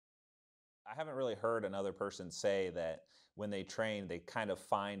I haven't really heard another person say that when they train, they kind of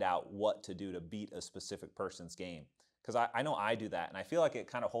find out what to do to beat a specific person's game. Because I know I do that, and I feel like it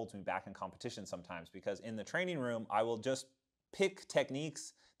kind of holds me back in competition sometimes, because in the training room, I will just pick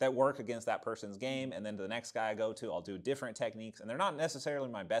techniques that work against that person's game, and then the next guy I go to, I'll do different techniques, and they're not necessarily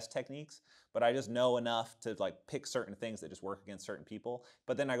my best techniques, but I just know enough to like pick certain things that just work against certain people.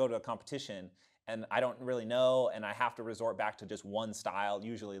 But then I go to a competition, and I don't really know, and I have to resort back to just one style,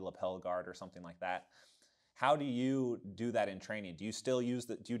 usually lapel guard or something like that. How do you do that in training? Do you still use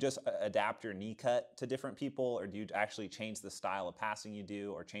do you just adapt your knee cut to different people, or do you actually change the style of passing you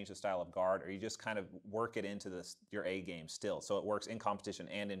do, or change the style of guard, or you just kind of work it into your A game still, so it works in competition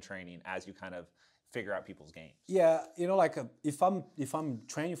and in training as you kind of figure out people's games? Yeah, like if I'm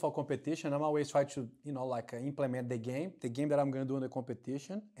training for competition, I'm always try to like implement the game that I'm gonna do in the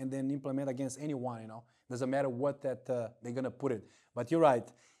competition, and then implement against anyone. Doesn't matter what that they're gonna put it. But you're right.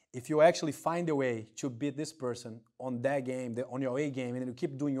 If you actually find a way to beat this person on that game, on your A game, and then you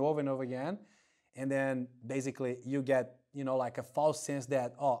keep doing it over and over again, and then basically you get, like a false sense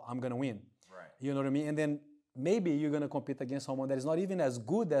that, oh, I'm going to win. Right. You know what I mean? And then maybe you're going to compete against someone that is not even as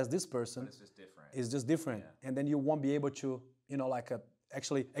good as this person. But it's just different. It's just different. Yeah. And then you won't be able to, like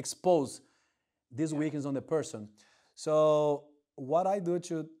actually expose these weaknesses on the person. So what I do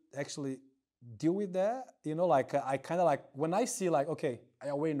to actually deal with that, like I kind of like, when I see like, okay, I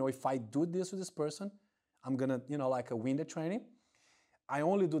already know if I do this with this person, I'm gonna, like win the training. I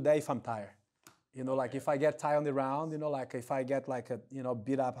only do that if I'm tired. Like if I get tired on the round, like if I get like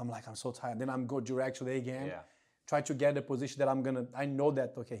beat up, I'm like, I'm so tired. Then I'm go direct to the A game, try to get the position that I know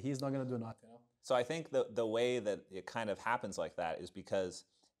that, okay, he's not gonna do nothing. So I think the way that it kind of happens like that is because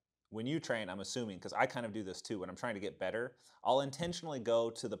when you train, I'm assuming, because I kind of do this too, when I'm trying to get better, I'll intentionally go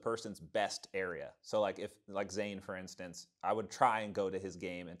to the person's best area. So like Zane, for instance, I would try and go to his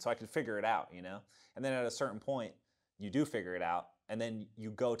game, and so I could figure it out, And then at a certain point, you do figure it out, and then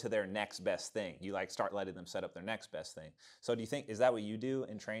you go to their next best thing. You like start letting them set up their next best thing. So do you think, is that what you do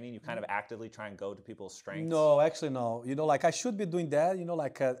in training? You kind of actively try and go to people's strengths? No, actually no. Like I should be doing that,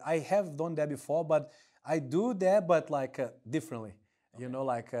 like I have done that before, but I do that, but like differently. Okay.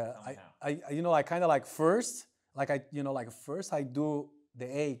 Like I kind of like first, first I do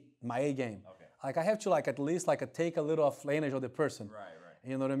my A game. Okay. Like I have to like at least like take a little of energy of the person. Right.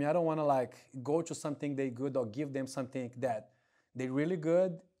 You know what I mean? I don't want to like go to something they good or give them something that they really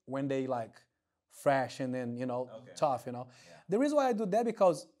good when they like fresh and then tough. Yeah. The reason why I do that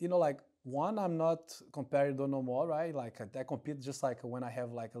because like one, I'm not competitor no more, right? Like I compete just like when I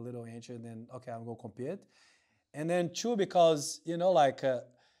have like a little injury, then okay, I'm gonna compete. And then two, because, like,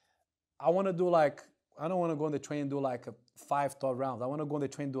 I want to do like, I don't want to go on the train and do like 5 tough rounds. I want to go on the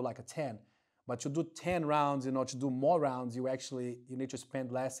train and do like a 10. But to do 10 rounds, to do more rounds, you need to spend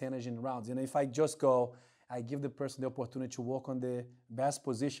less energy in rounds. If I just go, I give the person the opportunity to work on the best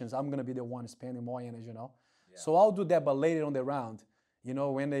positions, I'm going to be the one spending more energy, Yeah. So I'll do that, but later on the round,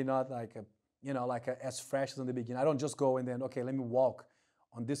 when they're not like, as fresh as in the beginning. I don't just go and then, okay, let me walk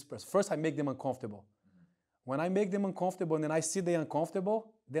on this person. First, I make them uncomfortable. When I make them uncomfortable and then I see they're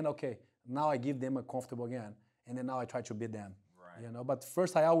uncomfortable, then okay, now I give them uncomfortable again. And then now I try to beat them. Right. But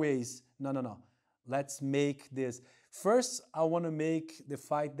first I always, no. Let's make this. First, I want to make the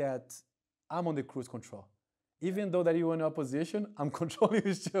fight that I'm on the cruise control. Even though that you're in opposition, I'm controlling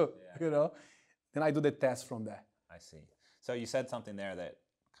you still, Then I do the test from there. I see. So you said something there that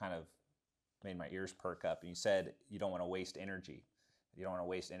kind of made my ears perk up. You said you don't want to waste energy. You don't want to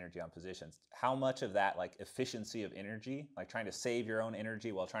waste energy on positions. How much of that, like efficiency of energy, like trying to save your own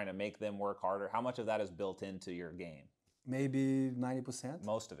energy while trying to make them work harder, how much of that is built into your game? Maybe 90%.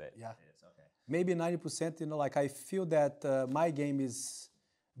 Most of it? Yeah. It is, okay. Maybe 90%, like I feel that my game is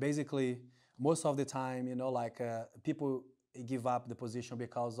basically most of the time, people give up the position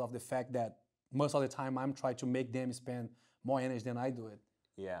because of the fact that most of the time I'm trying to make them spend more energy than I do it.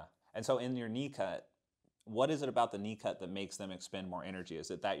 Yeah. And so in your knee cut, what is it about the knee cut that makes them expend more energy?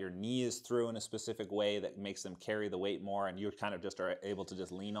 Is it that your knee is through in a specific way that makes them carry the weight more, and you kind of just are able to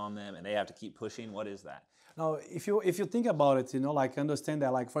just lean on them and they have to keep pushing? What is that? Now, if you think about it, like understand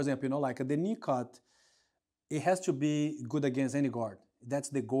that, like for example, like the knee cut, it has to be good against any guard. That's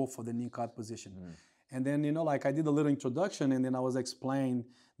the goal for the knee cut position. Mm. And then like I did a little introduction, and then I was explaining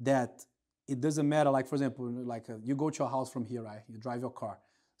that it doesn't matter. Like for example, like you go to your house from here, right? You drive your car.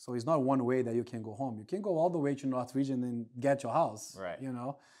 So it's not one way that you can go home. You can go all the way to North Region and get your house, right?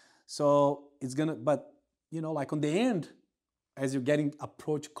 So it's gonna, but like on the end, as you're getting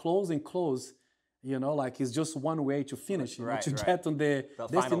approach close and close, like it's just one way to finish, get on the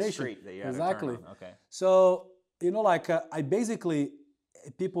destination. Final street that you have to turn on. Okay. So like I basically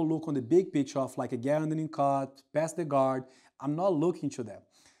people look on the big picture of like a guaranteed cut, pass the guard. I'm not looking to that.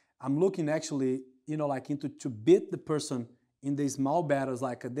 I'm looking actually, like into to beat the person in the small battles.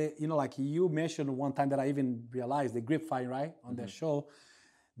 Like, like you mentioned one time that I even realized the grip fight, right? On that show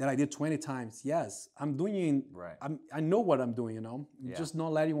that I did 20 times. Yes, I'm doing, Right. I know what I'm doing, Yeah. just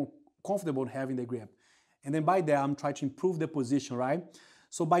not letting you comfortable having the grip. And then by that, I'm trying to improve the position, right?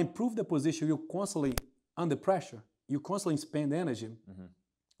 So by improve the position, you're constantly under pressure. You constantly spend energy.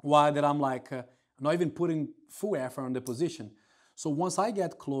 While that I'm like not even putting full effort on the position. So once I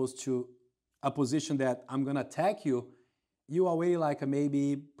get close to a position that I'm gonna attack you, you are already like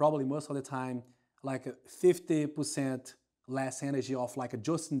maybe probably most of the time like 50% less energy of like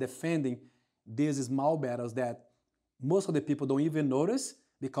just in defending these small battles that most of the people don't even notice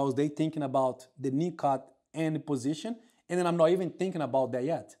because they thinking about the knee cut and the position, and then I'm not even thinking about that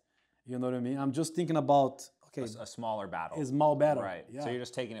yet. You know what I mean? I'm just thinking about a smaller battle. A small battle. Right. Yeah. So you're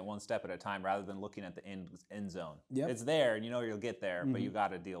just taking it one step at a time rather than looking at the end zone. Yep. It's there, and you'll get there, but you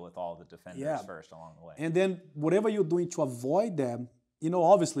got to deal with all the defenders first along the way. And then whatever you're doing to avoid them,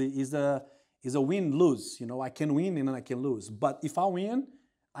 obviously is a win-lose. I can win and I can lose. But if I win,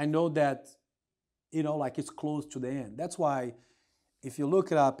 I know that, like it's close to the end. That's why if you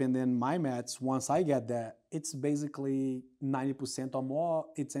look it up and then my match, once I get there, it's basically 90% or more,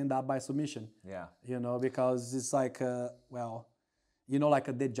 it's end up by submission. Yeah. Because it's like,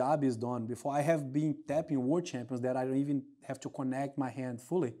 like the job is done. Before I have been tapping world champions that I don't even have to connect my hand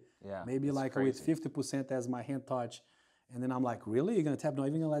fully. Yeah. Maybe like crazy. With 50% as my hand touch. And then I'm like, really? You're going to tap? Not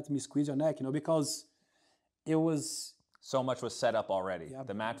even going to let me squeeze your neck, because it was... So much was set up already. Yeah.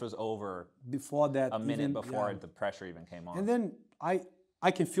 The match was over before that. A minute before the pressure even came on. And then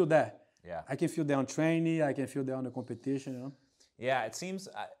I can feel that. Yeah. I can feel that on training. I can feel that on the competition. Yeah, it seems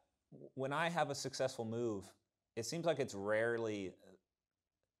when I have a successful move, it seems like it's rarely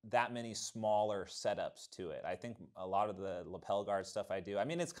that many smaller setups to it. I think a lot of the lapel guard stuff I do, I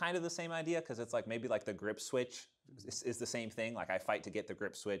mean, it's kind of the same idea because it's like maybe like the grip switch is the same thing. Like I fight to get the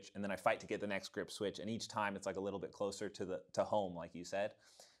grip switch and then I fight to get the next grip switch. And each time it's like a little bit closer to home, like you said.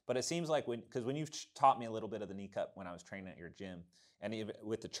 But it seems like because when you've taught me a little bit of the knee cut when I was training at your gym, and even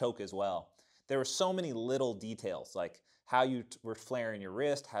with the choke as well, there were so many little details, like how you were flaring your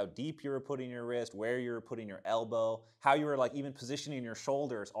wrist, how deep you were putting your wrist, where you were putting your elbow, how you were like even positioning your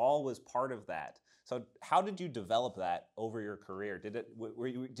shoulders, all was part of that. So how did you develop that over your career? Did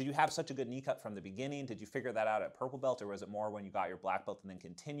you have such a good knee cut from the beginning? Did you figure that out at purple belt, or was it more when you got your black belt and then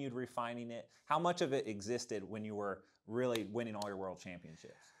continued refining it? How much of it existed when you were really winning all your world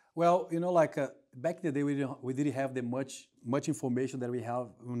championships? Well, like back in the day, we didn't have the much information that we have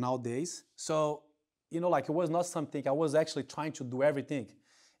nowadays. So, like it was not something, I was actually trying to do everything.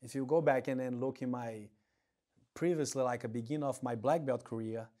 If you go back and then look in my previously, like a beginning of my black belt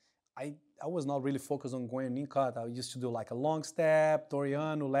career, I was not really focused on going knee cut. I used to do like a long step,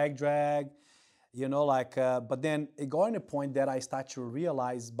 Toriano, leg drag, but then it got in a point that I started to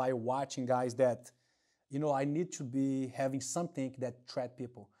realize by watching guys that, I need to be having something that threat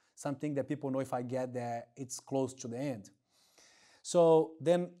people. Something that people know if I get there, it's close to the end. So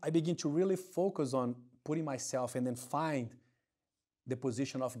then I begin to really focus on putting myself and then find the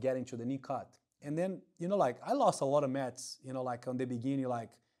position of getting to the knee cut. And then, I lost a lot of mats, like on the beginning, like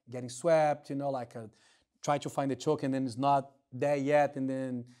getting swept, try to find the choke and then it's not there yet and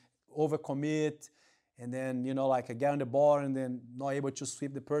then overcommit and then, I get on the bar and then not able to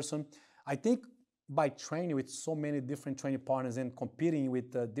sweep the person. I think by training with so many different training partners and competing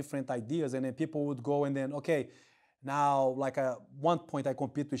with different ideas, and then people would go and then, okay, now like at one point I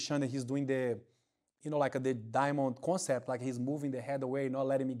compete with Sean and he's doing the, the diamond concept, like he's moving the head away, not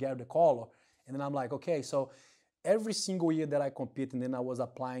letting me get the collar. And then I'm like, okay, so every single year that I compete and then I was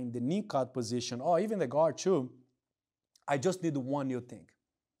applying the knee cut position or even the guard too, I just need one new thing,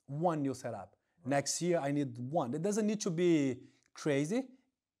 one new setup. Right. Next year I need one. It doesn't need to be crazy.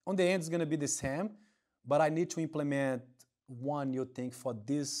 On the end, it's going to be the same, but I need to implement one new thing for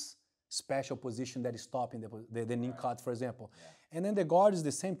this special position that is stopping the knee cut, for example. Yeah. And then the guard is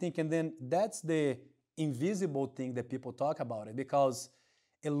the same thing, and then that's the invisible thing that people talk about it because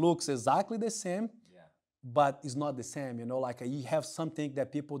it looks exactly the same, but it's not the same, like you have something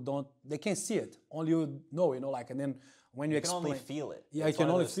that people they can't see it, only you know, and then when you explain, can only feel it. Yeah, you can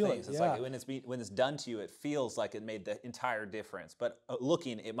only feel it. It's like when it's done to you, it feels like it made the entire difference. But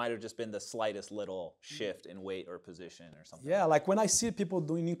looking, it might have just been the slightest little shift in weight or position or something. Yeah, like when I see people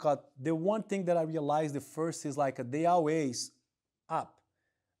doing knee cut, the one thing that I realized the first is like they always up.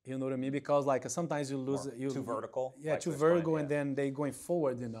 You know what I mean? Because like sometimes you lose too vertical. Yeah, too vertical, and then they going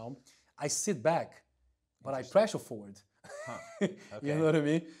forward. I sit back, but I pressure forward. Huh. You Okay. know what I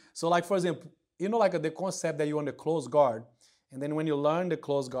mean? So like, for example, you know, like the concept that you're on the close guard, and then when you learn the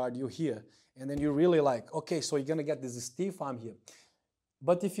close guard, you're here. And then you're really like, okay, so you're gonna get this stiff arm here.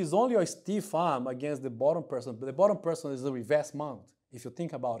 But if it's only a stiff arm against the bottom person, the bottom person is a reverse mount, if you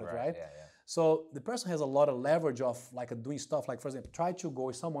think about it, right? Yeah, yeah. So the person has a lot of leverage of like doing stuff. Like, for example, try to go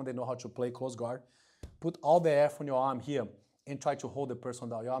with someone that know how to play close guard, put all the F on your arm here, and try to hold the person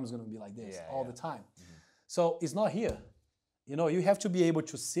down. Your arm is gonna be like this all the time. So it's not here. You know, you have to be able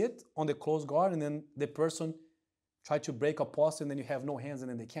to sit on the close guard, and then the person try to break a posture, and then you have no hands,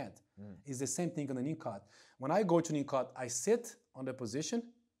 and then they can't. It's the same thing on the Kneecut. When I go to Kneecut, I sit on the position,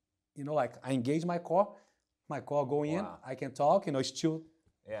 you know, like I engage my core go in, I can talk, you know, it's still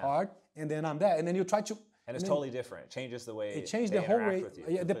hard, and then I'm there. And then you try to... And it's totally different. It changes the way it changed they the whole way. interact with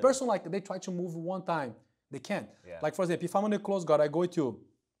you. Yeah, the person, like, they try to move one time, they can't. Yeah. Like, for example, if I'm on the close guard,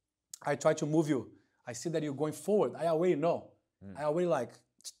 I try to move you. I see that you're going forward. I already know. I already like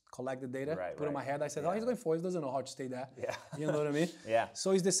collect the data, put it on my head. I said, oh, he's going forward. He doesn't know how to stay there. Yeah. You know what I mean? Yeah.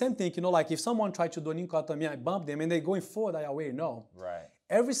 So it's the same thing, you know, like if someone tried to do a Kneecut on me, I bump them and they're going forward, I already know. Right.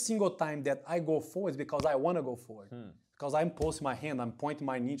 Every single time that I go forward is because I want to go forward. Because I'm posting my hand, I'm pointing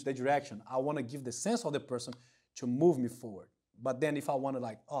my knee to the direction. I want to give the sense of the person to move me forward. But then if I want to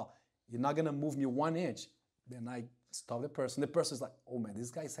like, oh, you're not going to move me 1 inch, then I stop the person. The person's like, oh man,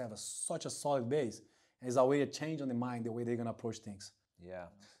 these guys have such a solid base. And it's a way to change on the mind, the way they're going to approach things. Yeah.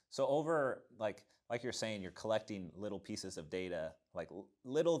 So over, like you're saying, you're collecting little pieces of data, like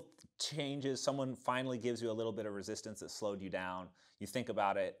little changes. Someone finally gives you a little bit of resistance that slowed you down. You think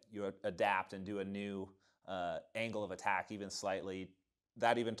about it, you adapt and do a new angle of attack, even slightly.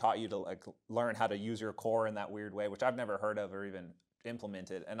 That even taught you to like learn how to use your core in that weird way, which I've never heard of or even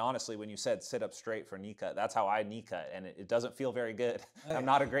implemented. And honestly, when you said sit up straight for knee cut, that's how I knee cut, and it doesn't feel very good. I'm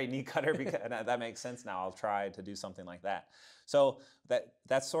not a great knee cutter, because and that makes sense now. I'll try to do something like that. So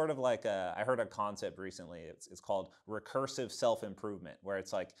that's sort of like I heard a concept recently. It's called recursive self-improvement, where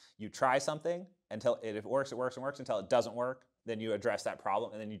it's like you try something until it works, until it doesn't work. Then you address that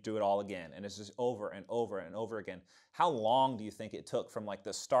problem, and then you do it all again, and it's just over and over and over again. How long do you think it took from like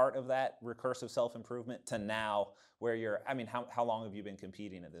the start of that recursive self-improvement to now where you're, I mean, how long have you been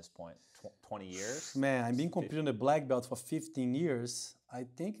competing at this point? 20 years? Man, I've been competing on the black belt for 15 years. I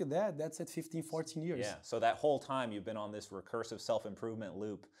think that's at 15, 14 years. Yeah, so that whole time you've been on this recursive self-improvement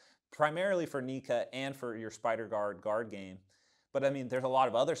loop, primarily for Kneecut and for your spider guard game. But I mean, there's a lot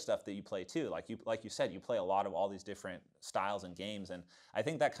of other stuff that you play too. Like you said, you play a lot of all these different styles and games. And I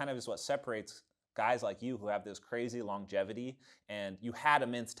think that kind of is what separates guys like you who have this crazy longevity, and you had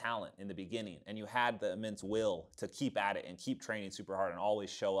immense talent in the beginning, and you had the immense will to keep at it and keep training super hard and always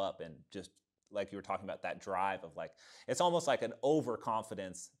show up, and just like you were talking about, that drive of like, it's almost like an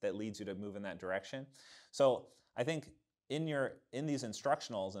overconfidence that leads you to move in that direction. So I think in these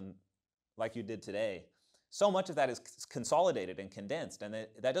instructionals, and like you did today, so much of that is consolidated and condensed, and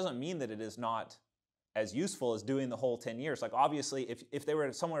that doesn't mean that it is not as useful as doing the whole 10 years. Like obviously, if they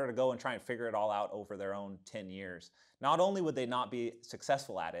were somewhere to go and try and figure it all out over their own 10 years, not only would they not be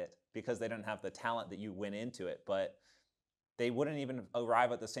successful at it because they didn't have the talent that you went into it, but they wouldn't even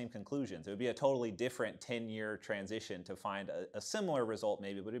arrive at the same conclusions. It would be a totally different 10-year transition to find a similar result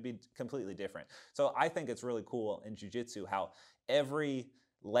maybe, but it'd be completely different. So I think it's really cool in Jiu-Jitsu how every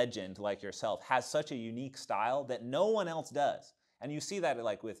legend like yourself has such a unique style that no one else does. And you see that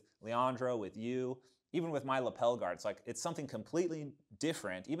like with Leandro, with you, even with my lapel guards. Like it's something completely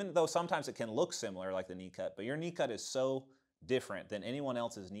different, even though sometimes it can look similar like the Kneecut, but your Kneecut is so different than anyone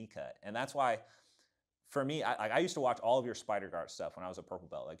else's Kneecut. And that's why, for me, I used to watch all of your spider guard stuff when I was a purple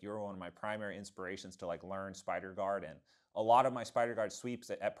belt. Like you were one of my primary inspirations to like learn spider guard, and a lot of my spider guard sweeps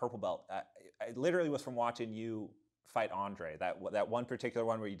at purple belt, I literally was from watching you fight Andre, that one particular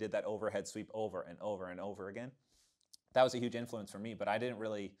one where you did that overhead sweep over and over and over again. That was a huge influence for me, but I didn't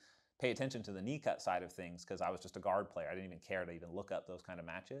really pay attention to the Kneecut side of things because I was just a guard player. I didn't even care to even look up those kind of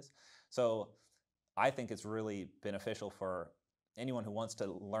matches. So I think it's really beneficial for anyone who wants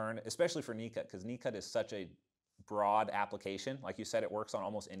to learn, especially for Kneecut, because Kneecut is such a broad application. Like you said, it works on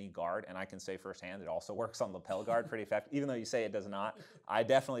almost any guard, and I can say firsthand it also works on lapel guard pretty effectively. Even though you say it does not, I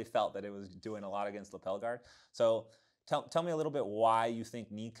definitely felt that it was doing a lot against lapel guard. So tell me a little bit why you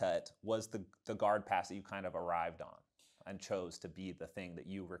think Kneecut was the guard pass that you kind of arrived on and chose to be the thing that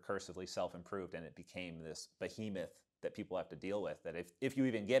you recursively self-improved, and it became this behemoth that people have to deal with, that if you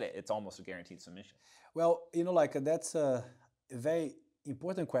even get it, it's almost a guaranteed submission. Well, you know, like that's a very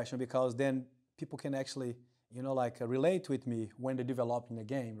important question, because then people can actually, you know, like relate with me when they're developing the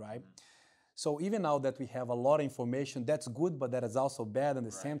game, right? So even now that we have a lot of information, that's good, but that is also bad at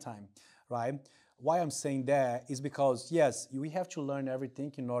the same time, right? why I'm saying that is because, yes, we have to learn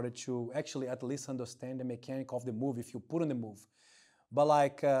everything in order to actually at least understand the mechanic of the move if you put on the move. But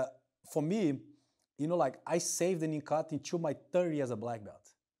like, for me, you know, like I saved the Kneecut until my third year as a black belt.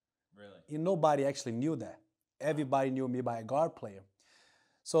 Really? And nobody actually knew that. Everybody knew me by a guard player.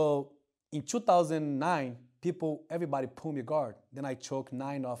 So in 2009, everybody pulled me guard. Then I choked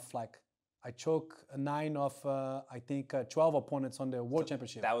nine of, I think, 12 opponents on the World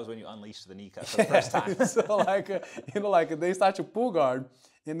Championship. That was when you unleashed the Kneecut for the first time. So like, you know, like they start to pull guard.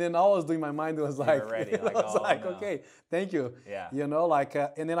 And then I was doing my mind, it was like, ready. I was like, okay, thank you. Yeah. You know, like,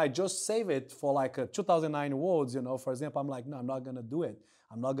 and then I just save it for like 2009 Worlds, you know, for example, I'm like, no, I'm not going to do it.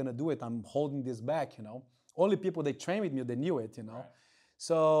 I'm not going to do it. I'm holding this back, you know. Only people that train with me, they knew it, you know. Right.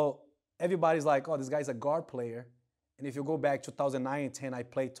 So everybody's like, oh, this guy's a guard player. And if you go back 2009 and 10, I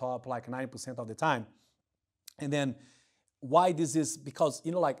played top like 90% of the time. And then why this is, because,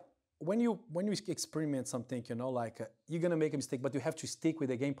 you know, like when you experiment something, you know, like you're going to make a mistake, but you have to stick with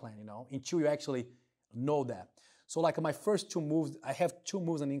the game plan, you know, until you actually know that. So like my first two moves, I have two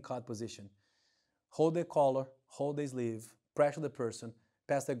moves in in-card position. Hold the collar, hold the sleeve, pressure the person,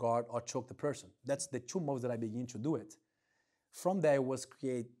 pass the guard, or choke the person. That's the two moves that I begin to do it. From there, it was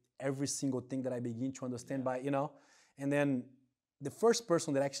create every single thing that I begin to understand by, you know. And then the first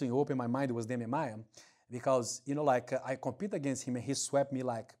person that actually opened my mind was Damian Maia, because, you know, like I compete against him and he swept me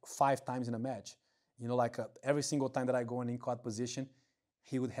like 5 times in a match. You know, like every single time that I go in in-cut position,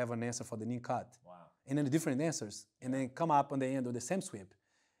 he would have an answer for the Kneecut. Wow. And then the different answers. And then come up on the end of the same sweep.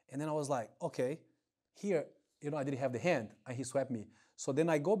 And then I was like, okay, here, you know, I didn't have the hand and he swept me. So then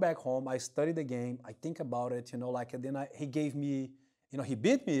I go back home, I study the game, I think about it, you know, like, and then he gave me, you know, he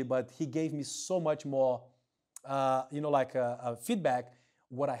beat me, but he gave me so much more, you know, like feedback,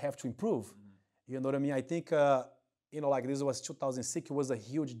 what I have to improve. Mm-hmm. You know what I mean? I think, you know, like this was 2006, it was a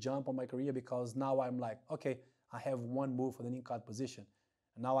huge jump on my career because now I'm like, okay, I have one move for the in-cut position.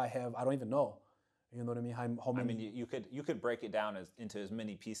 And now I don't even know. You know what I mean? How many? I mean, you could break it down into as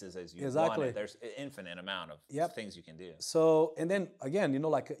many pieces as you exactly. want. There's an infinite amount of things you can do. So, and then again, you know,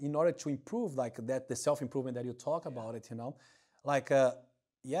 like in order to improve like that, the self-improvement that you talk about it, you know, like,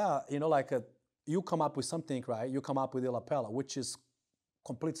 yeah, you know, like you come up with something, right? You come up with the lapella, which is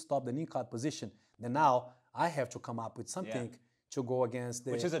complete stop the Kneecut position. Then now I have to come up with something to go against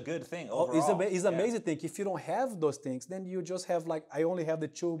the... Which is a good thing overall. It's an amazing thing. If you don't have those things, then you just have like, I only have the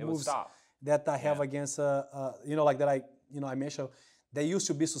two moves that I have against, you know, like that I mentioned, they used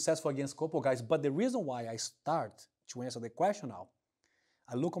to be successful against couple guys. But the reason why I start to answer the question now,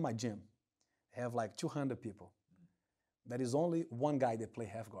 I look at my gym, I have like 200 people. There is only one guy that play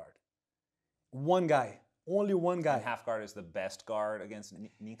half guard. One guy, only one guy. And half guard is the best guard against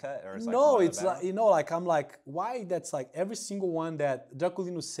Kneecut? Or No, it's like, you know, like I'm like, why that's like every single one that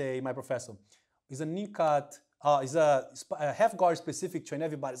Draculino say, my professor, is a Kneecut, is a half guard specific train.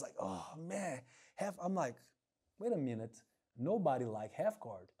 Everybody's like, oh man, I'm like, wait a minute, nobody like half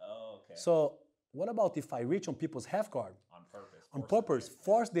guard. Oh, okay. So what about if I reach on people's half guard? On purpose. On purpose,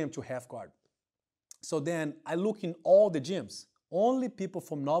 force them to half guard. So then I look in all the gyms. Only people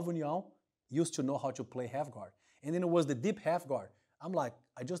from Nova União used to know how to play half guard. And then it was the deep half guard. I'm like,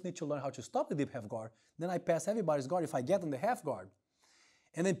 I just need to learn how to stop the deep half guard. Then I pass everybody's guard if I get on the half guard.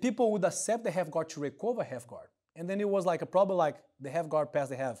 And then people would accept the half guard to recover half guard. And then it was like a problem like the half guard pass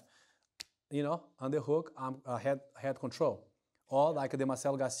the half, you know, on the hook, head control. Or like the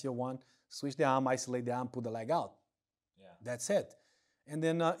Marcelo Garcia one, switch the arm, isolate the arm, put the leg out. Yeah. That's it. And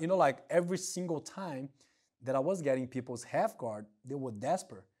then, you know, like every single time that I was getting people's half guard, they were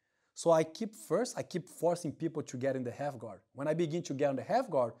desperate. So I keep forcing people to get in the half guard. When I begin to get on the half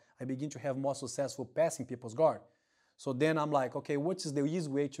guard, I begin to have more successful passing people's guard. So then I'm like, okay, what is the easy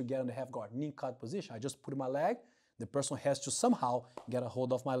way to get on the half guard? Kneecut position. I just put my leg. The person has to somehow get a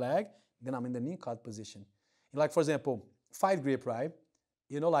hold of my leg. Then I'm in the kneecut position. And like, for example, 5 grip, right?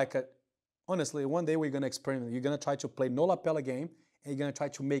 You know, like, honestly, one day we're going to experiment. You're going to try to play no lapella game, and you're going to try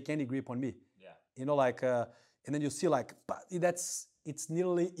to make any grip on me. Yeah. You know, like, and then you see, like, it's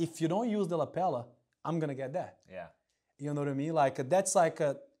nearly, if you don't use the lapella, I'm going to get that. Yeah. You know what I mean? Like, that's like,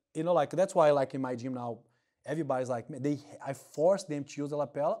 you know, like, that's why, like, in my gym now, everybody's like, I force them to use the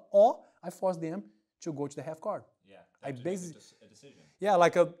lapella, or I force them to go to the half guard. Yeah. I basically a decision. Yeah,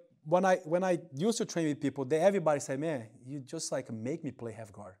 like when I used to train with people, everybody said, man, you just like make me play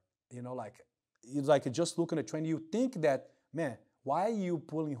half guard. You know, like it's like just looking at training, you think that, man, why are you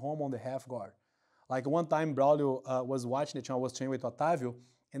pulling home on the half guard? Like one time Braulio was watching the channel, I was training with Otávio,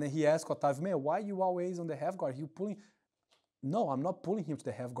 and then he asked Otávio, man, why are you always on the half guard? You pulling. no, I'm not pulling him to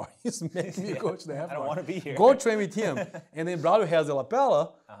the half guard. He's making me go to the half guard. I don't want to be here. Go train with him. And then Braulio has the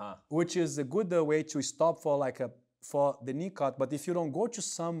lapella, which is a good way to stop for for the knee cut. But if you don't go to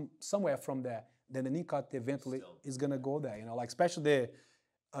somewhere from there, then the knee cut eventually is gonna go there. You know, like especially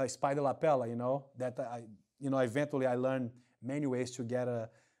the spider lapella. You know that eventually I learned many ways to get a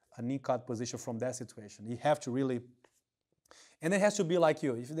knee cut position from that situation. You have to really, and it has to be like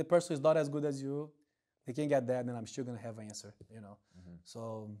you. If the person is not as good as you, they can get that, then I'm still gonna have an answer, you know.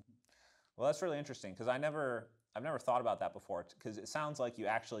 So, well, that's really interesting because I've never thought about that before. Because it sounds like you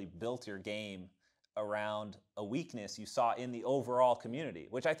actually built your game around a weakness you saw in the overall community,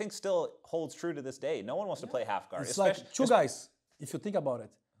 which I think still holds true to this day. No one wants to play half guard. It's like two guys, if you think about it.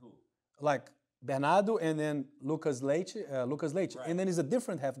 Who? Like Bernardo and then Lucas Leite, right. And then it's a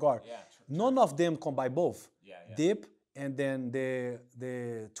different half guard. Yeah, None of them combine both. Yeah. Dip and then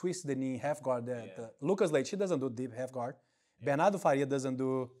the twist the knee half guard. Lucas Leite, he doesn't do deep half guard. Bernardo Faria doesn't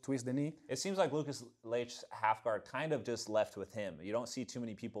do twist the knee. It seems like Lucas Leite's half guard kind of just left with him. You don't see too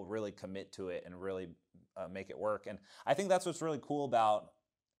many people really commit to it and really make it work. And I think that's what's really cool about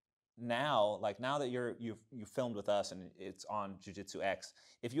now. Like now that you filmed with us and it's on Jiu-Jitsu X,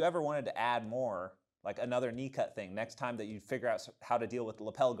 if you ever wanted to add more, like another knee cut thing, next time that you figure out how to deal with the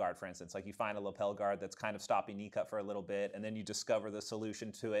lapel guard, for instance, like you find a lapel guard that's kind of stopping knee cut for a little bit, and then you discover the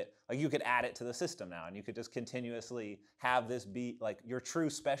solution to it, like you could add it to the system now, and you could just continuously have this be like your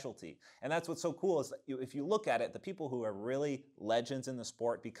true specialty. And that's what's so cool is that if you look at it, the people who are really legends in the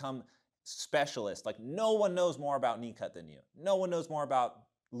sport become specialists. Like no one knows more about knee cut than you. No one knows more about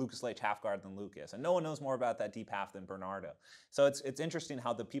Lucas Leite half guard than Lucas, and no one knows more about that deep half than Bernardo. So it's interesting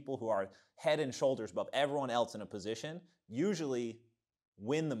how the people who are head and shoulders above everyone else in a position usually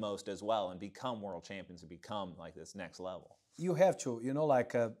win the most as well and become world champions and become like this next level. You have to, you know,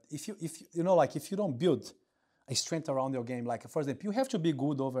 like if you don't build a strength around your game, like for example, you have to be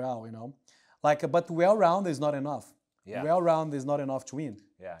good overall, you know, like but well-rounded is not enough. Yeah. Well-rounded is not enough to win.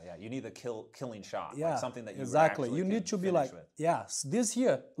 Yeah. You need the killing shot, like something that you exactly. You need to be like, this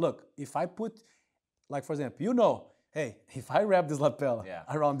here. Look, if I put, like for example, you know, hey, if I wrap this lapel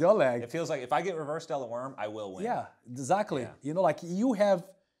around your leg, it feels like if I get reverse Della worm, I will win. Yeah, exactly. Yeah. You know, like you have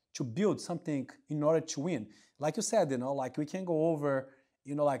to build something in order to win. Like you said, you know, like we can go over,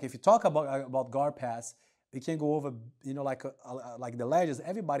 you know, like if you talk about guard pass, we can go over, you know, like the legends.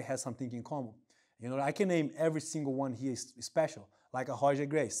 Everybody has something in common. You know, I can name every single one here is special, like a Roger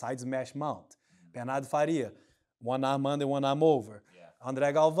Gray, side smash mount, Bernardo Faria, one arm under, one arm over,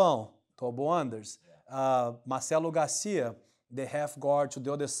 André Galvão, Tobo unders, Marcelo Garcia, the half guard to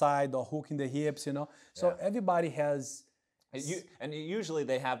the other side or hook in the hips, you know. So everybody has... And usually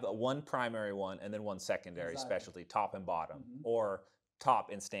they have one primary one and then one secondary specialty, top and bottom, or top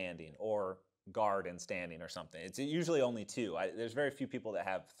and standing, or guard and standing or something. It's usually only two. There's very few people that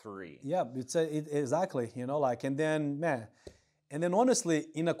have three. Yeah, exactly, you know, like, and then honestly,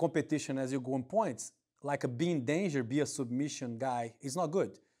 in a competition as you go on points, like be in danger, be a submission guy, is not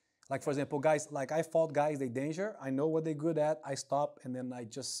good. Like, for example, guys, like I fought guys, they danger, I know what they're good at, I stop, and then I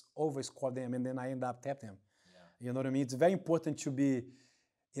just overscore them, and then I end up tapping them. Yeah. You know what I mean? It's very important to be,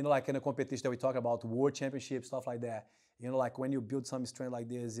 you know, like in a competition that we talk about, world championship, stuff like that. You know, like when you build some strength like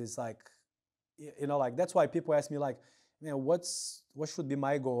this, it's like, you know, like that's why people ask me like, man, what should be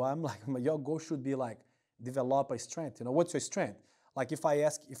my goal? I'm like, your goal should be like develop a strength. You know, what's your strength? Like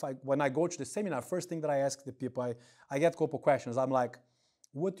when I go to the seminar, first thing that I ask the people, I get a couple questions. I'm like,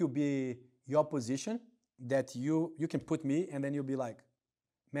 what will be your position that you can put me, and then you'll be like,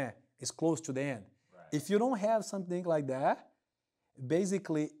 man, it's close to the end. Right. If you don't have something like that,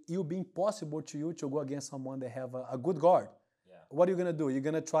 basically it'll be impossible to you to go against someone that have a good guard. What are you gonna do? You're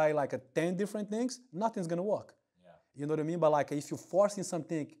gonna try like 10 different things? Nothing's gonna work. Yeah. You know what I mean? But like if you're forcing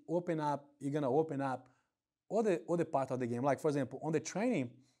something, open up, you're gonna open up other part of the game. Like for example, on the training,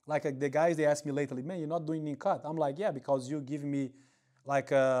 like the guys, they ask me lately, man, you're not doing Kneecut. I'm like, yeah, because you give me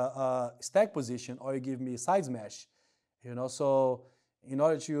like a stack position or you give me side smash. You know, so in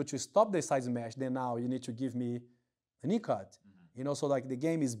order to stop the side smash, then now you need to give me a Kneecut. You know, so like the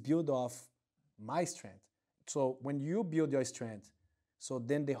game is built off my strength. So when you build your strength, so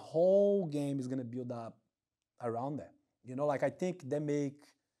then the whole game is gonna build up around that. You know, like I think that make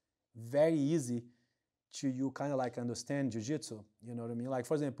very easy to you kind of like understand Jiu-Jitsu. You know what I mean? Like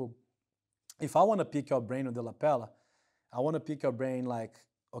for example, if I wanna pick your brain on the lapella, I wanna pick your brain like,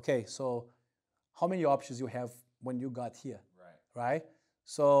 okay, so how many options you have when you got here, right?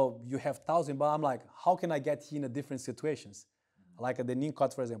 So you have 1,000, but I'm like, how can I get here in a different situations? Like the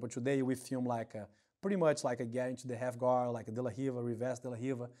Kneecut, for example, today we film like pretty much like a get into the half guard, like a de la riva, reverse de la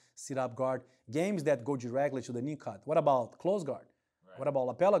riva, sit up guard, games that go directly to the knee cut. What about close guard? Right. What about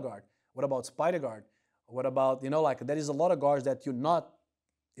lapella guard? What about spider guard? What about, like there is a lot of guards that you're not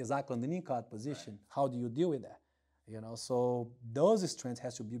exactly in the knee cut position. Right. How do you deal with that? So those strengths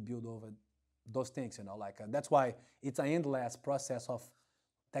has to be built over those things, like that's why it's an endless process of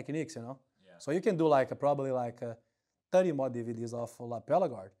techniques, Yeah. So you can do probably 30 more DVDs of lapella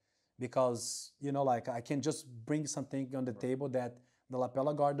guard because, like I can just bring something on the table that the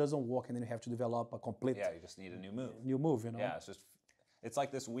lapella guard doesn't work and then you have to develop a complete. Yeah, you just need a new move. Yeah, it's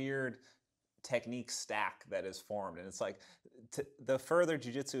like this weird technique stack that is formed, and it's like the further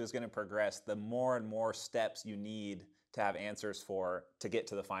jiu-jitsu is going to progress, the more and more steps you need to have answers for to get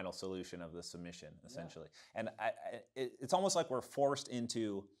to the final solution of the submission, essentially. Yeah. And it's almost like we're forced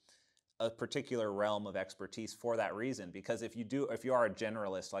into a particular realm of expertise for that reason, because if you are a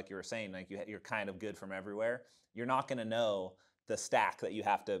generalist, like you were saying, like you're kind of good from everywhere, you're not going to know the stack that you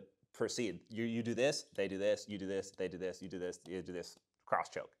have to proceed. You do this, they do this, you do this, they do this, you do this, you do this. Cross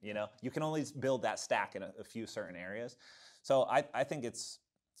choke, You can only build that stack in a few certain areas. So I think it's,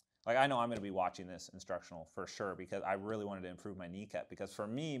 like I know I'm going to be watching this instructional for sure because I really wanted to improve my kneecap, because for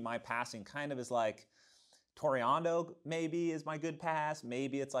me, my passing kind of is like Toreando maybe is my good pass.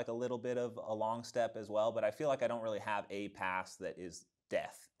 Maybe it's like a little bit of a long step as well, but I feel like I don't really have a pass that is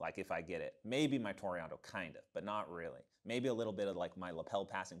death, like if I get it. Maybe my Toreando kind of, but not really. Maybe a little bit of like my lapel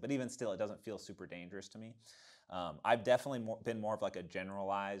passing, but even still, it doesn't feel super dangerous to me. I've definitely been more of like a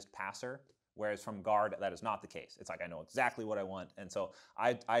generalized passer, whereas from guard, that is not the case. It's like I know exactly what I want. And so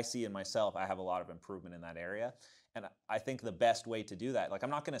I see in myself, I have a lot of improvement in that area. And I think the best way to do that, like I'm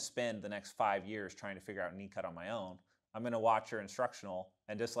not going to spend the next 5 years trying to figure out Kneecut on my own. I'm going to watch your instructional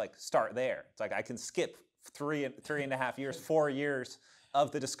and just like start there. It's like I can skip three and a half years, 4 years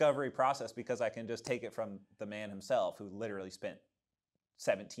of the discovery process because I can just take it from the man himself who literally spent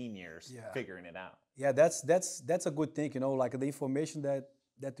 17 years figuring it out. Yeah, that's a good thing, like the information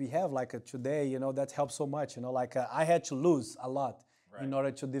that we have today, that helps so much, I had to lose a lot in order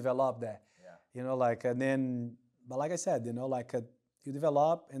to develop that. Yeah. And then, but like I said, you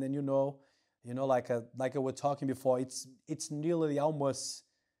develop and then like I was talking before, it's nearly almost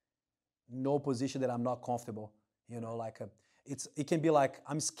no position that I'm not comfortable, it can be like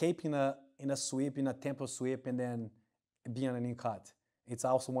I'm escaping in a sweep, in a tempo sweep, and then being an Kneecut. It's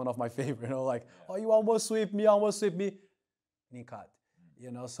also one of my favorite, oh, you almost sweep me, Kneecut.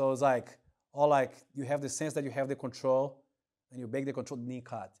 So it's like, you have the sense that you have the control, and you make the control,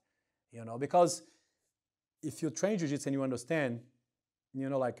 Kneecut. Because if you train Jiu-Jitsu and you understand,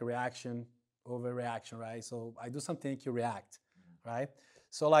 like reaction, overreaction, right? So I do something, you react, right?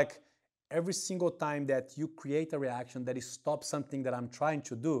 So like every single time that you create a reaction that stops something that I'm trying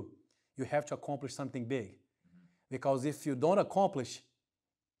to do, you have to accomplish something big. Because if you don't accomplish,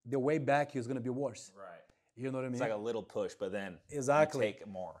 the way back is going to be worse. Right. You know what I mean? It's like a little push, but then you take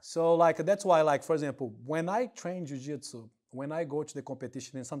more. So that's why, for example, when I train Jiu-Jitsu, when I go to the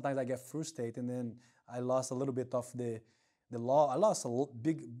competition, and sometimes I get frustrated, and then I lost a little bit of the law. I lost a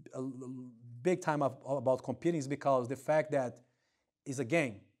big time about competing is because the fact that it's a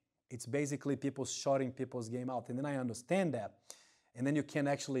game. It's basically people shutting people's game out. And then I understand that. And then you can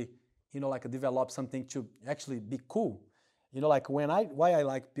actually, develop something to actually be cool. Why I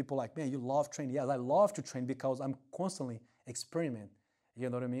like people like, man, you love training. Yes, I love to train because I'm constantly experiment. You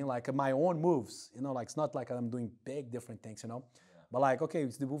know what I mean? Like my own moves, it's not like I'm doing big different things, Yeah. But okay,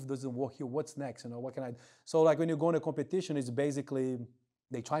 if the move doesn't work here, what's next? What can I do? So when you go in a competition, it's basically,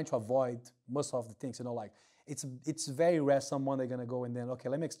 they trying to avoid most of the things, it's very rare someone they're gonna go and then, okay,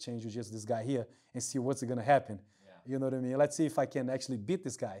 let me exchange with just this guy here and see what's gonna happen. Yeah. You know what I mean? Let's see if I can actually beat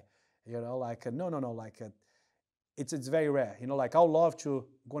this guy. No, it's very rare. I'd love to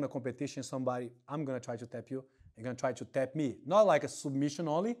go in a competition, somebody, I'm gonna try to tap you, you're gonna try to tap me. Not like a submission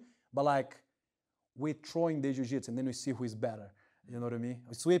only, but we're throwing the jiu-jitsu and then we see who is better. You know what I mean?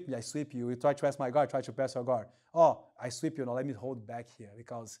 You sweep me, I sweep you. You try to pass my guard, try to pass your guard. Oh, I sweep you, let me hold back here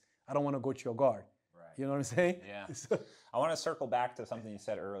because I don't want to go to your guard. Right. You know what I'm saying? Yeah. I want to circle back to something you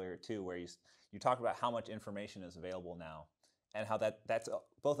said earlier too, where you talked about how much information is available now and how that's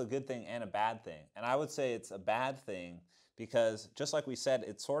both a good thing and a bad thing. And I would say it's a bad thing because just like we said,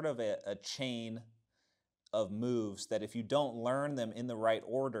 it's sort of a chain of moves that if you don't learn them in the right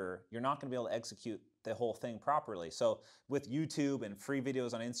order, you're not going to be able to execute the whole thing properly. So with YouTube and free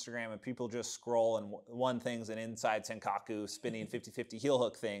videos on Instagram, and people just scroll, and one thing's an inside senkaku spinning 50-50 heel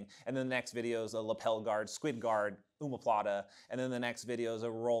hook thing, and then the next video is a lapel guard, squid guard, omoplata, and then the next video is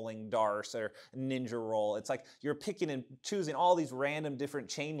a rolling darce or ninja roll. It's like you're picking and choosing all these random different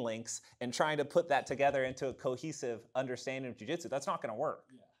chain links and trying to put that together into a cohesive understanding of jiu-jitsu. That's not going to work.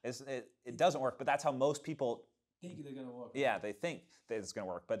 Yeah. It doesn't work, but that's how most people think they're gonna work. Yeah, they think that it's gonna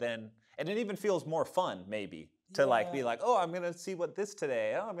work, but then, and it even feels more fun maybe to like be like, oh, I'm gonna see what this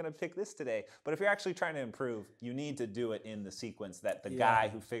today. Oh, I'm gonna pick this today. But if you're actually trying to improve, you need to do it in the sequence that the guy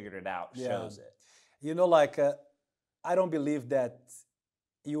who figured it out shows it. You know, like I don't believe that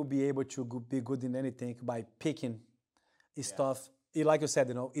you'll be able to be good in anything by picking stuff. Like you said,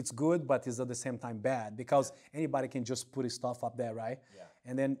 you know, it's good, but it's at the same time bad because anybody can just put stuff up there, right? Yeah.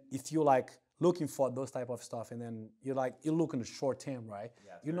 And then if you like looking for those type of stuff, and then you look in the short term, right?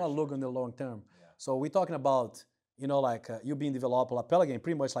 Yeah, you're not looking in the long term. Yeah. So we're talking about, you know, like you being developed a lapel game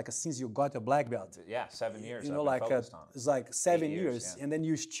pretty much like since you got your black belt. Yeah, 7 years. You know, like it's like 7 years, and then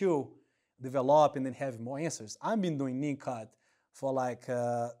you still develop and then have more answers. I've been doing Kneecut for like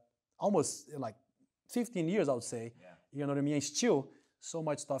almost like 15 years, I would say. Yeah. You know what I mean? And still so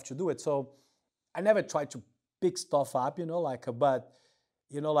much stuff to do it. So I never tried to pick stuff up, you know, like but.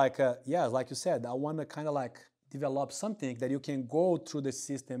 You know, like, like you said, I want to kind of like develop something that you can go through the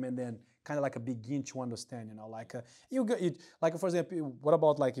system and then kind of like begin to understand, you know, like like for example, what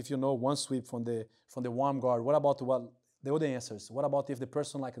about like if you know one sweep from the warm guard, what about the other answers? What about if the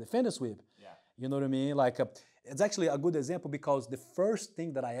person like a defender sweep? Yeah. You know what I mean? Like it's actually a good example because the first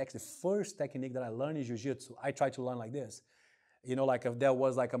technique that I learned in Jiu-Jitsu, I tried to learn like this. You know, like if there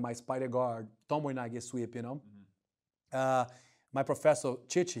was like my spider guard, Tomo Inage sweep, you know? Mm-hmm. My professor,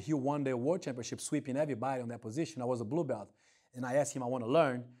 Chichi, he won the world championship sweeping everybody on that position. I was a blue belt. And I asked him, I want to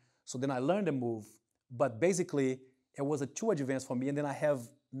learn. So then I learned the move. But basically, it was a too advanced for me. And then I have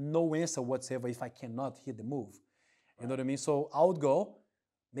no answer whatsoever if I cannot hit the move. You know what I mean? So I would go,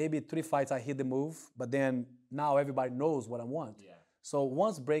 maybe 3 fights I hit the move. But then now everybody knows what I want. Yeah. So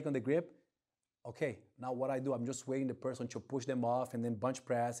once break on the grip, okay, now what I do, I'm just waiting the person to push them off and then bunch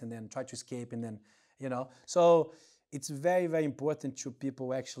press and then try to escape and then, you know. So it's very, very important to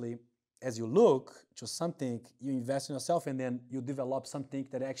people actually, as you look to something, you invest in yourself and then you develop something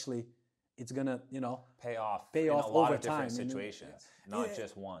that actually it's gonna, you know, pay off in a lot of different situations, not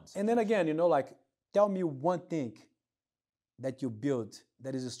just once. And then again, you know, like tell me one thing that you build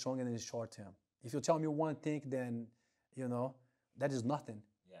that is stronger in the short term. If you tell me one thing, then, you know, that is nothing.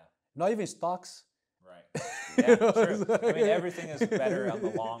 Yeah. Not even stocks. Right. Yeah, true. I mean, everything is better on the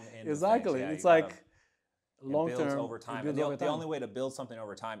long end. Exactly. Yeah, it's like, long term over time. And the only way to build something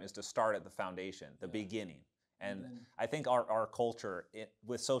over time is to start at the foundation, the beginning. And I think our culture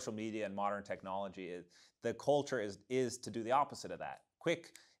with social media and modern technology, the culture is to do the opposite of that.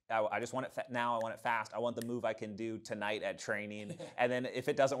 Quick, I just want it now, I want it fast, I want the move I can do tonight at training. And then if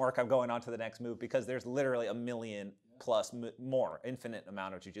it doesn't work, I'm going on to the next move because there's literally a million plus more, infinite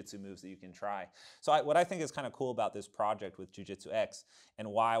amount of jiu-jitsu moves that you can try. So what I think is kind of cool about this project with Jiu-Jitsu X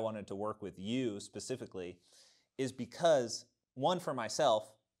and why I wanted to work with you specifically is because, one, for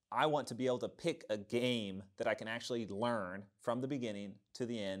myself, I want to be able to pick a game that I can actually learn from the beginning to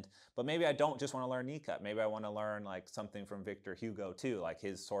the end, but maybe I don't just want to learn Kneecut. Maybe I want to learn like something from Victor Hugo too, like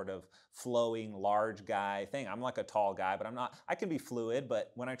his sort of flowing large guy thing. I'm like a tall guy, but I can be fluid,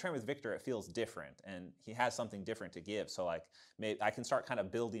 but when I train with Victor, it feels different and he has something different to give. So like maybe I can start kind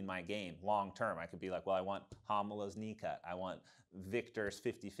of building my game long term. I could be like, well, I want Romulo's Kneecut. I want Victor's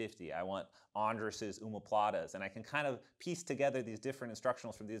 50-50. I want Andres's omoplatas. And I can kind of piece together these different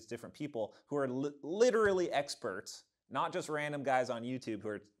instructionals from these different people who are literally experts, not just random guys on YouTube who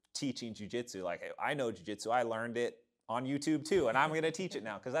are teaching jiu-jitsu. Like, I know jiu-jitsu, I learned it on YouTube too, and I'm going to teach it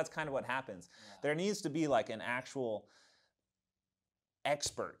now, because that's kind of what happens. Yeah. There needs to be like an actual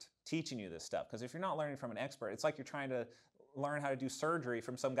expert teaching you this stuff, because if you're not learning from an expert, it's like you're trying to learn how to do surgery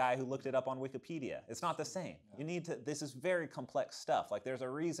from some guy who looked it up on Wikipedia. It's not the same. You need to, this is very complex stuff. Like, there's a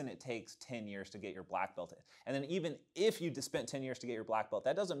reason it takes 10 years to get your black belt. And then even if you spent 10 years to get your black belt,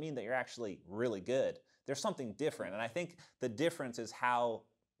 that doesn't mean that you're actually really good. There's something different. And I think the difference is how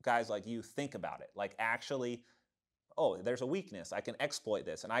guys like you think about it. Like, actually, oh, there's a weakness. I can exploit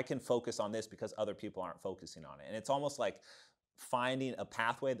this, and I can focus on this because other people aren't focusing on it. And it's almost like finding a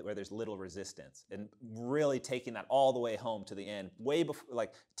pathway where there's little resistance and really taking that all the way home to the end. Way before,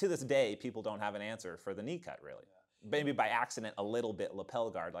 like, to this day, people don't have an answer for the Kneecut, really. Yeah. Maybe by accident a little bit lapel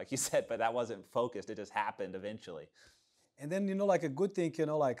guard, like you said, but that wasn't focused. It just happened eventually. And then, you know, like a good thing, you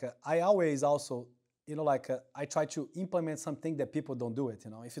know, like I always also, you know, like I try to implement something that people don't do it, you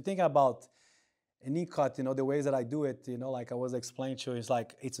know. If you think about in Kneecut, you know, the ways that I do it, you know, like I was explaining to you, it's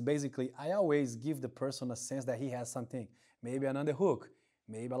like, it's basically, I always give the person a sense that he has something. Maybe an underhook,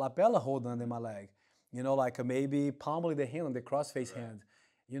 maybe a lapella hold under my leg, you know, like maybe palming the hand on the crossface hand.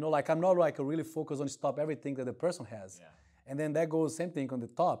 You know, like I'm not like really focused on stop everything that the person has. Yeah. And then that goes same thing on the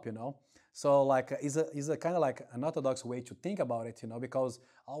top, you know. So like it's a kind of like an orthodox way to think about it, you know, because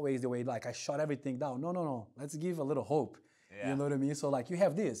always the way like I shut everything down. No. Let's give a little hope. Yeah. You know what I mean? So like you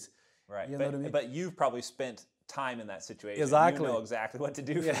have this. Right. You know what I mean? But you've probably spent time in that situation. Exactly. You know exactly what to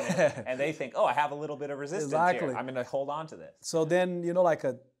do from it. And they think, oh, I have a little bit of resistance here. I'm going to hold on to this. So then, you know, like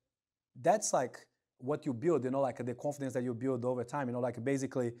that's like what you build, you know, like the confidence that you build over time, you know, like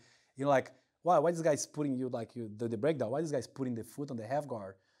basically, you know, like, why this guy's putting you like the breakdown? Why this guy's putting the foot on the half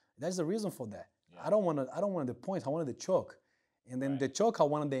guard? There's a reason for that. Yeah. I don't want the points. I wanted the choke. And then the choke, I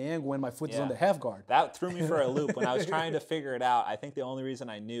wanted the angle when my foot is on the half guard. That threw me for a loop when I was trying to figure it out. I think the only reason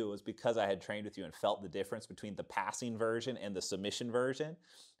I knew was because I had trained with you and felt the difference between the passing version and the submission version.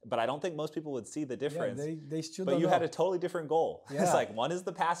 But I don't think most people would see the difference. Yeah, they still but don't you know. Had a totally different goal. Yeah. It's like one is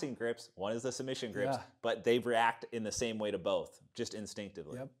the passing grips, one is the submission grips, but they react in the same way to both, just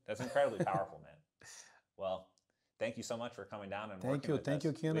instinctively. Yep. That's incredibly powerful, man. Well, thank you so much for coming down and working with us. Thank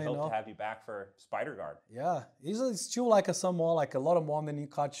you, Keenan. We hope to have you back for Spider Guard. Yeah, it's still like a lot of more than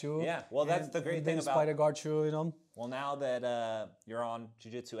Kneecut shoe. Yeah, well, that's the great thing about Spider Guard shoe, you know. Well, now that you're on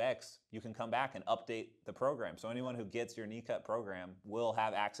Jiu-Jitsu X, you can come back and update the program. So anyone who gets your Kneecut program will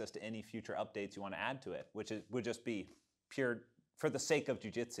have access to any future updates you want to add to it, which would just be pure for the sake of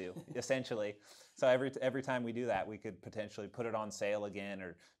Jiu-Jitsu, essentially. So every time we do that, we could potentially put it on sale again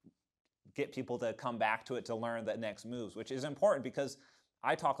or get people to come back to it to learn the next moves, which is important because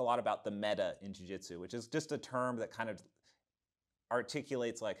I talk a lot about the meta in Jiu-Jitsu, which is just a term that kind of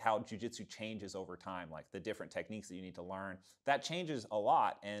articulates like how Jiu-Jitsu changes over time, like the different techniques that you need to learn. That changes a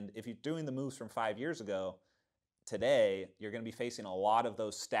lot, and if you're doing the moves from 5 years ago, today you're going to be facing a lot of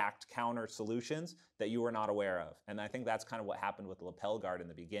those stacked counter solutions that you were not aware of. And I think that's kind of what happened with the lapel guard in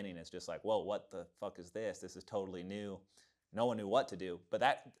the beginning. It's just like, whoa, what the fuck is this? This is totally new. No one knew what to do,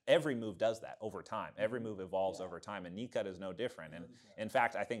 but every move does that over time. Every move evolves over time, and Kneecut is no different. And in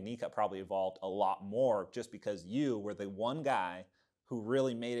fact, I think Kneecut probably evolved a lot more just because you were the one guy who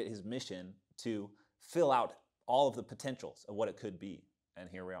really made it his mission to fill out all of the potentials of what it could be. And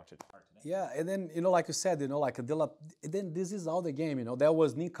here we are today. Yeah, and then, you know, like you said, you know, like then this is all the game, you know. There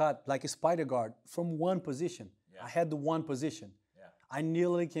was Kneecut, like a Spider Guard from one position. Yeah. I had the one position. Yeah. I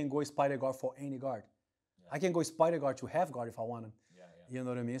nearly can go Spider Guard for any guard. I can go Spider Guard to half guard if I want to. You know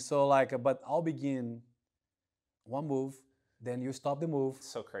what I mean? So like, but I'll begin one move, then you stop the move.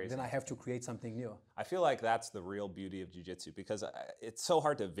 So crazy. Then I have to create something new. I feel like that's the real beauty of Jiu-Jitsu because it's so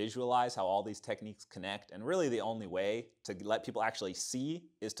hard to visualize how all these techniques connect. And really the only way to let people actually see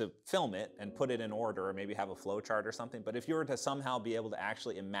is to film it and put it in order or maybe have a flow chart or something. But if you were to somehow be able to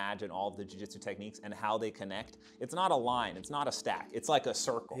actually imagine all of the Jiu-Jitsu techniques and how they connect, it's not a line, it's not a stack, it's like a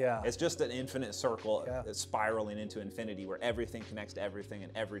circle. Yeah. It's just an infinite circle spiraling into infinity where everything connects to everything in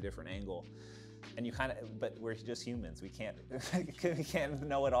every different angle. And you kind of, but we're just humans. We can't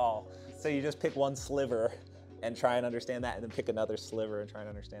know it all. So you just pick one sliver and try and understand that, and then pick another sliver and try and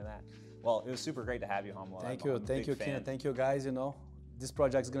understand that. Well, it was super great to have you, Romulo. Thank you, Keenan. Thank you, guys. You know, this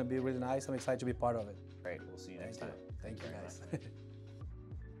project is going to be really nice. I'm excited to be part of it. Great. We'll see you next time. Thank you, guys.